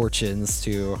misfortunes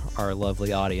to our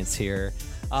lovely audience here.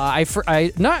 I'm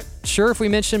not sure if we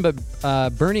mentioned,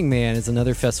 but Burning Man is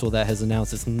another festival that has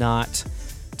announced it's not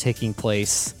taking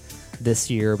place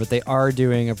this year, but they are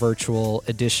doing a virtual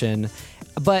edition.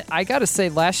 But I gotta say,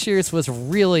 last year's was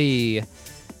really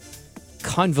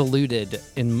convoluted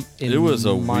in it was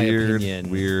a my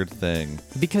opinion. weird thing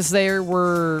because there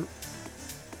were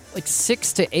like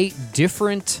 6 to 8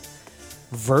 different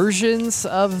versions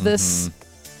of this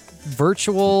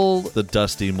virtual, the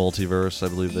Dusty Multiverse, I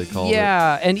believe they call it.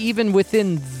 Yeah, and even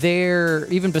within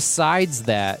even besides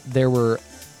that, there were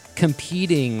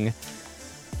competing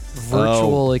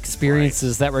virtual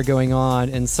experiences that were going on,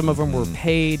 and some of them were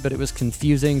paid, but it was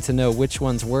confusing to know which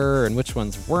ones were and which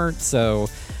ones weren't. So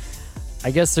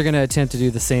I guess they're going to attempt to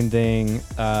do the same thing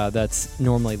that's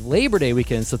normally Labor Day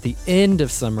weekend, so at the end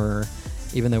of summer,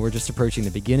 even though we're just approaching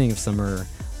the beginning of summer.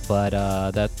 But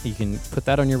that you can put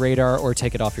that on your radar or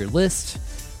take it off your list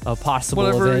of possible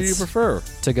events you prefer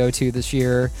to go to this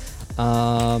year.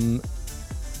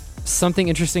 Something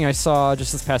interesting I saw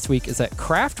just this past week is that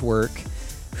Kraftwerk,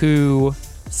 who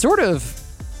sort of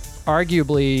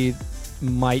arguably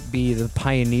might be the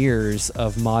pioneers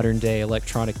of modern day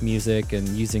electronic music and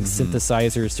using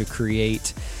synthesizers to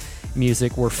create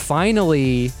music, were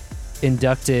finally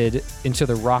inducted into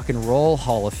the Rock and Roll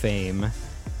Hall of Fame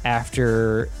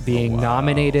after being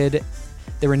nominated.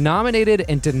 They were nominated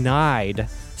and denied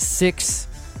 6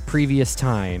 previous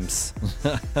times,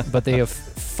 but they have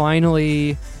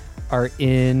finally are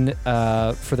in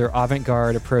for their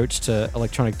avant-garde approach to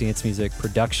electronic dance music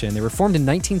production. They were formed in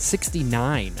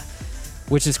 1969,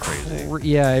 which is crazy.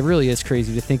 Yeah, it really is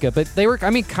crazy to think of. But they were, I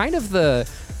mean, kind of the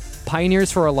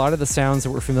pioneers for a lot of the sounds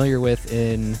that we're familiar with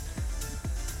in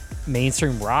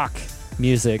mainstream rock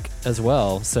music as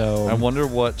well. So I wonder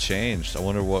what changed. I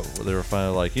wonder what they were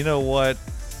finally like, you know what?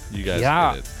 You guys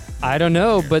did it. I don't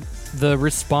know, but the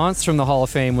response from the Hall of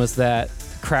Fame was that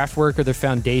Kraftwerk are the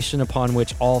foundation upon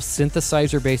which all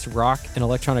synthesizer-based rock and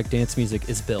electronic dance music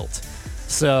is built.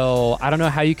 So I don't know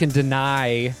how you can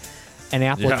deny an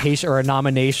application or a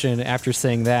nomination after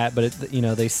saying that, but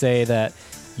they say that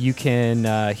you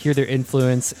can hear their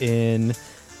influence in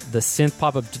the synth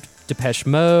pop of Depeche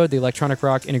Mode, the electronic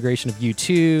rock integration of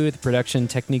U2, the production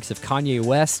techniques of Kanye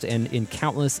West, and in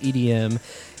countless EDM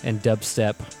and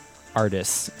dubstep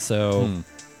artists. So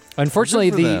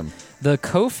unfortunately,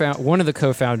 one of the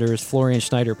co-founders, Florian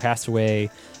Schneider, passed away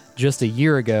just a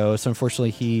year ago. So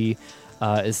unfortunately, he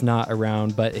is not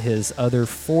around. But his other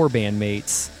 3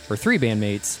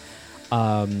 bandmates,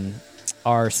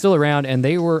 are still around, and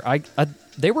they were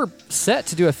set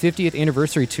to do a 50th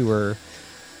anniversary tour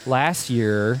last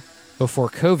year before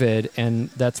COVID, and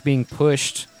that's being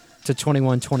pushed to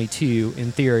 21-22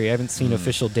 in theory. I haven't seen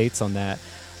official dates on that.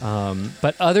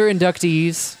 But other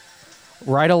inductees,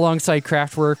 right alongside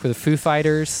Kraftwerk, with Foo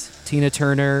Fighters, Tina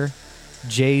Turner,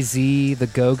 Jay-Z, The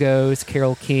Go-Go's,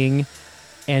 Carole King,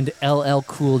 and LL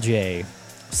Cool J.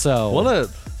 So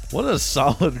what a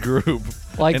solid group.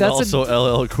 Like, and that's also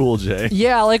LL Cool J.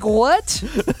 Yeah, like what?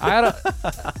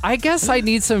 I guess I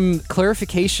need some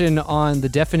clarification on the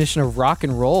definition of rock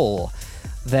and roll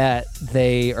that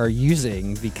they are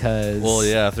using, because... Well,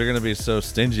 yeah, if they're going to be so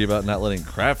stingy about not letting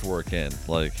Kraftwerk in,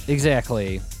 like...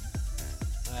 Exactly.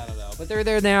 I don't know. But they're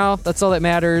there now. That's all that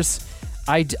matters.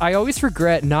 I always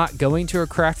regret not going to a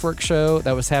Kraftwerk show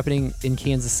that was happening in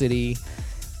Kansas City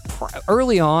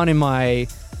early on in my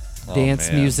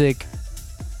dance music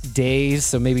days,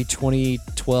 so maybe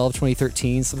 2012,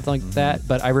 2013, something like that.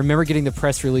 But I remember getting the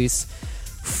press release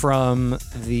from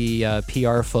the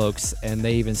PR folks, and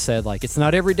they even said, like, it's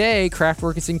not every day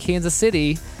Kraftwerk is in Kansas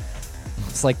City.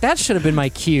 It's like, that should have been my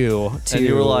cue to and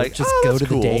you were like, just go to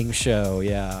the dang show.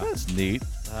 Yeah. That's neat.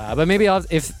 But maybe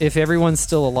if everyone's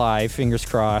still alive, fingers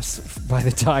crossed, by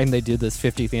the time they do this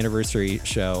 50th anniversary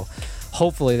show,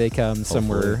 hopefully they come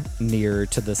somewhere near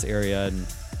to this area and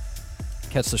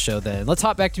catch the show then. Let's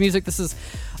hop back to music. This is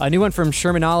a new one from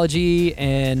Shermanology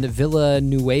and Villa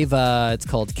Nueva. It's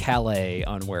called Calais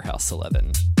on Warehouse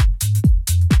 11.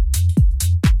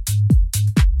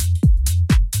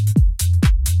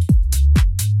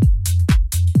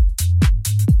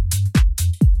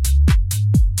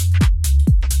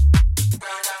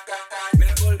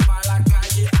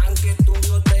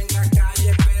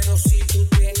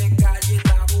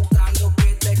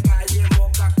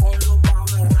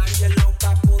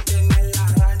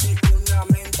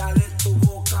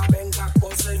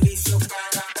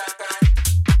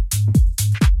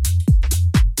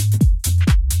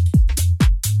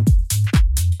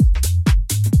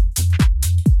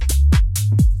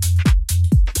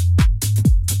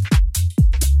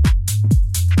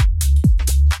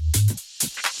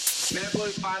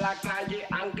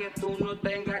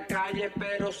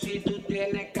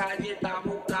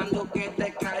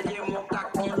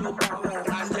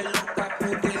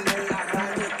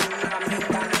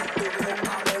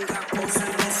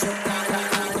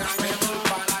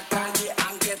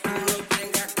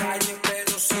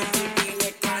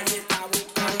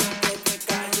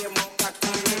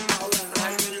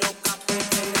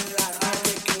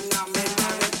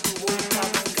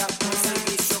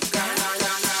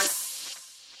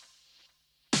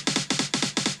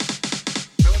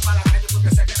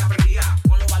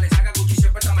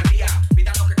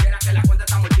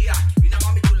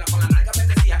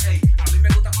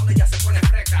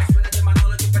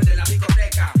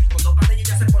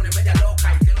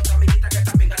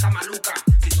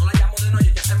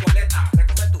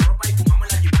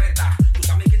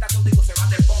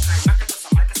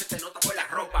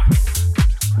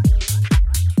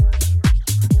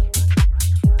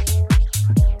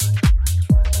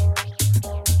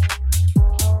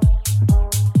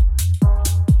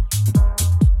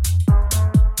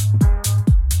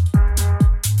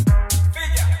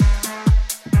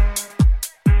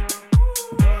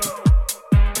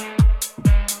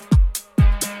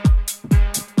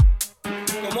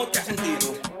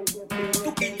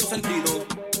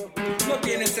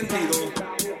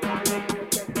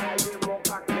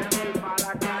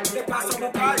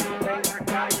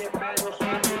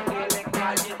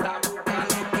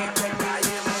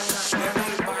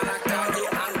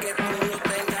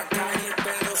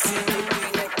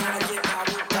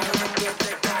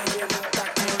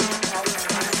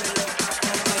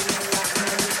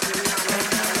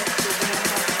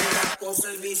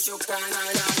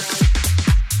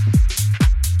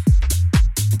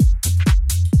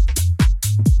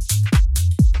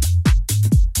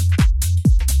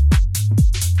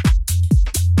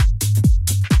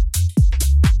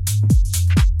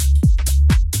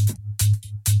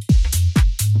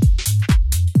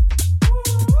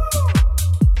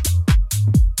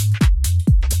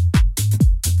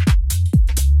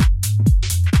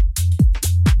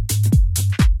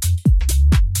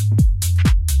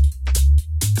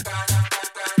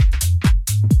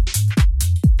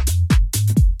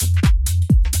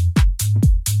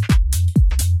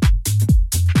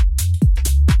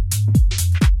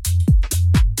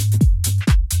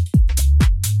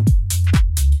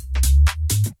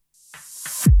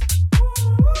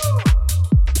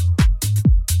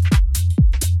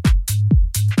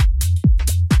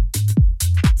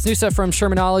 New stuff from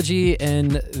Shermanology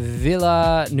and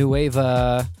Villa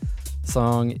Nueva.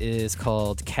 Song is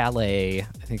called Calais.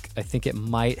 I think it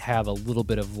might have a little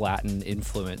bit of Latin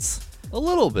influence. A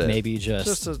little bit. Maybe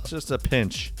just a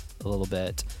pinch. A little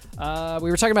bit. We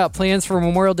were talking about plans for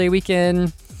Memorial Day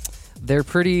weekend. They're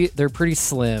pretty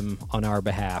slim on our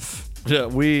behalf. Yeah,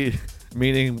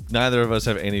 meaning neither of us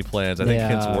have any plans. I think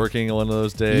Kent's working on one of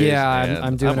those days. Yeah,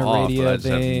 I'm doing a radio off, but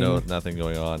I thing. just have nothing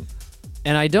going on.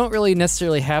 And I don't really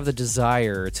necessarily have the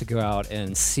desire to go out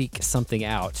and seek something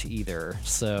out either.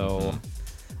 So,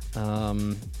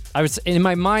 I was in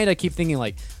my mind. I keep thinking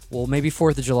like, well, maybe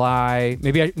 4th of July.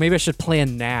 Maybe I should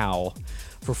plan now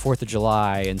for 4th of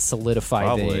July and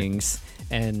solidify things.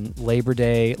 And Labor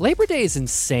Day. Labor Day is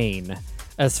insane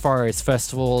as far as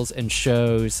festivals and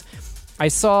shows. I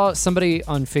saw somebody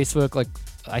on Facebook, like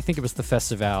I think it was the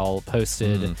Festival,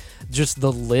 posted just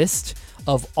the list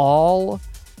of all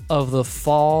of the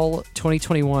fall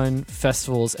 2021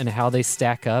 festivals and how they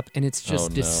stack up, and it's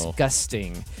just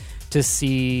disgusting to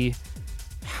see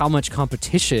how much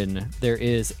competition there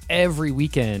is every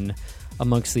weekend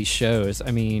amongst these shows.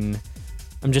 I mean,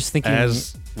 I'm just thinking,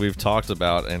 as we've talked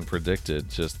about and predicted,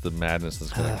 just the madness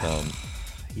that's going to come.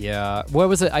 Yeah. What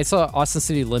was it? I saw Austin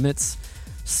City Limits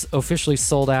officially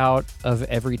sold out of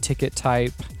every ticket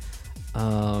type.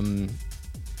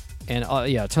 And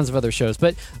tons of other shows.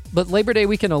 But Labor Day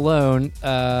weekend alone,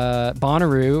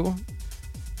 Bonnaroo,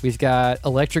 we've got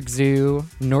Electric Zoo,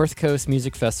 North Coast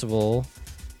Music Festival,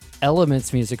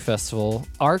 Elements Music Festival,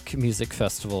 Arc Music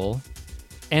Festival,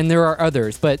 and there are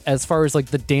others. But as far as like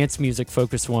the dance music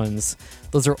focused ones,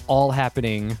 those are all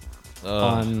happening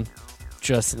on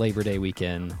just Labor Day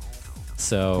weekend.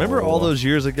 So remember all those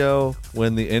years ago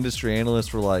when the industry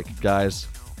analysts were like, guys,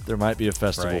 there might be a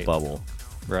festival bubble.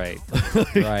 Right.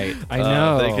 Right. I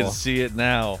know. They can see it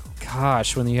now.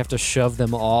 Gosh, when you have to shove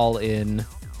them all in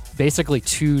basically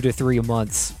 2 to 3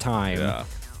 months time. Yeah.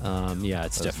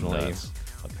 It's definitely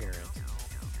apparent.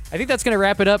 I think that's going to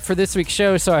wrap it up for this week's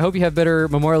show. So I hope you have better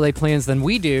Memorial Day plans than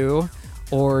we do,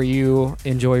 or you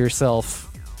enjoy yourself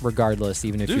regardless,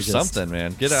 even if you're just something,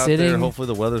 man. Get out there. Hopefully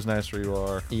the weather's nice where you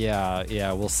are.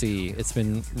 Yeah, we'll see. It's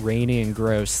been rainy and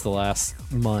gross the last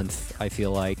month, I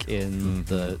feel like, in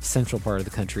the central part of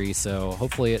the country. So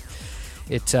hopefully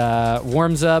it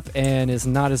warms up and is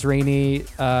not as rainy.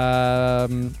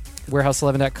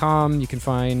 Warehouse11.com. You can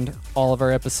find all of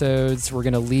our episodes. We're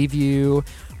going to leave you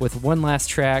with one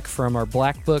last track from our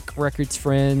Black Book Records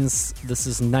friends. This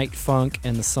is Night Funk,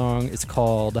 and the song is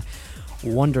called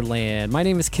Wonderland. My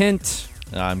name is Kent.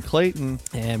 I'm Clayton.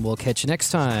 And we'll catch you next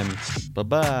time.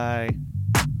 Bye-bye.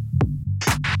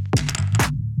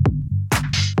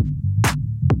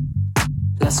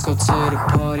 Let's go to the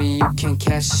party. You can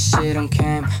catch the shit on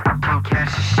cam. Can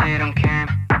catch the shit on cam.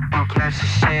 Can catch the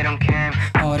shit on cam.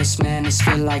 All this madness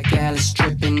feel like Alice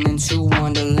tripping into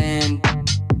Wonderland.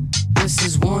 This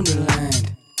is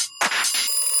Wonderland.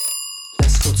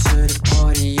 Let's go to the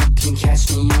party. You can catch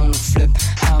me on the flip.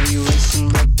 I'll be racing,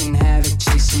 wrecking havoc,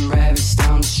 chasing rabbits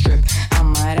down the strip. I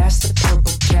might ask the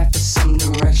purple cat for some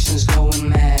directions, going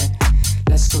mad.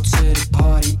 Let's go to the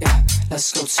party, yeah.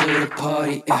 Let's go to the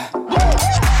party, yeah.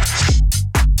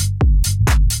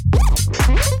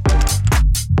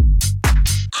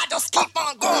 I just keep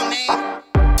on going, man.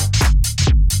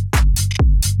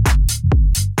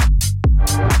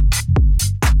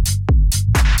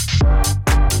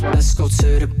 Let's go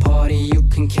to the party, you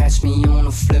can catch me on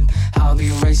a flip. I'll be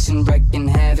racing, wrecking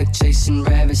havoc, chasing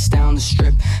rabbits down the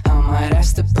strip. I might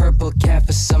ask the purple cat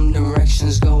for some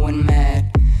directions, going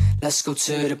mad. Let's go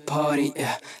to the party,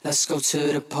 yeah. Let's go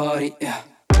to the party, yeah.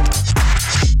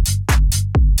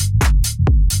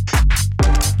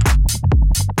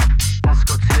 Let's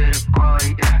go to the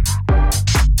party, yeah.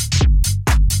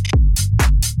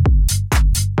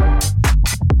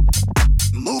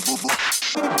 Move, move, move.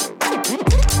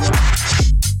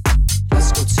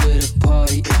 Let's go to the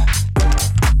party, yeah.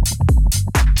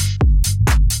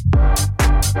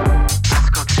 Let's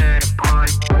go to the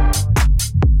party.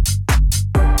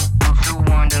 To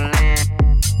Wonderland.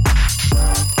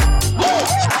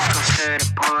 Let's go to the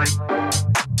party.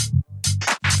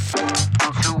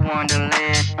 To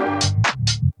Wonderland.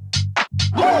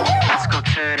 Let's go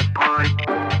to the party.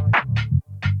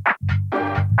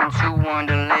 To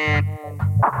Wonderland.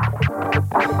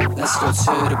 Let's go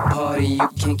to the party, you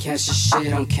can catch the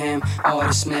shit on cam. All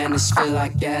this madness feel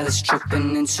like Alice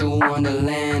tripping into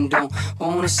Wonderland. Don't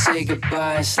wanna say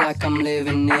goodbye, it's like I'm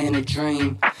living in a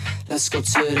dream. Let's go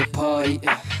to the party,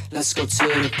 yeah. Let's go to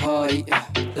the party, yeah.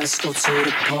 Let's go to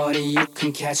the party, you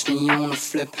can catch me on a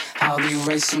flip. I'll be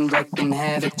racing, wrecking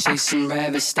havoc, chasing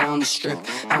rabbits down the strip.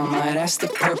 I might ask the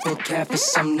purple cat for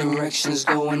some directions,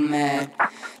 going mad.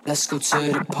 Let's go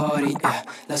to the party, yeah.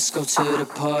 Let's go to the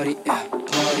party, yeah.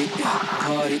 Party, yeah.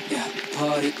 Party, yeah.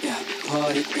 Party, yeah.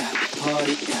 Party, yeah.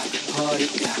 Party, yeah. Party,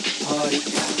 yeah. Party, yeah. Party,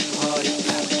 yeah.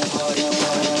 Party,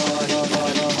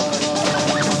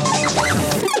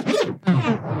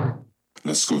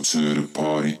 Let's go to the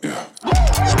party, yeah.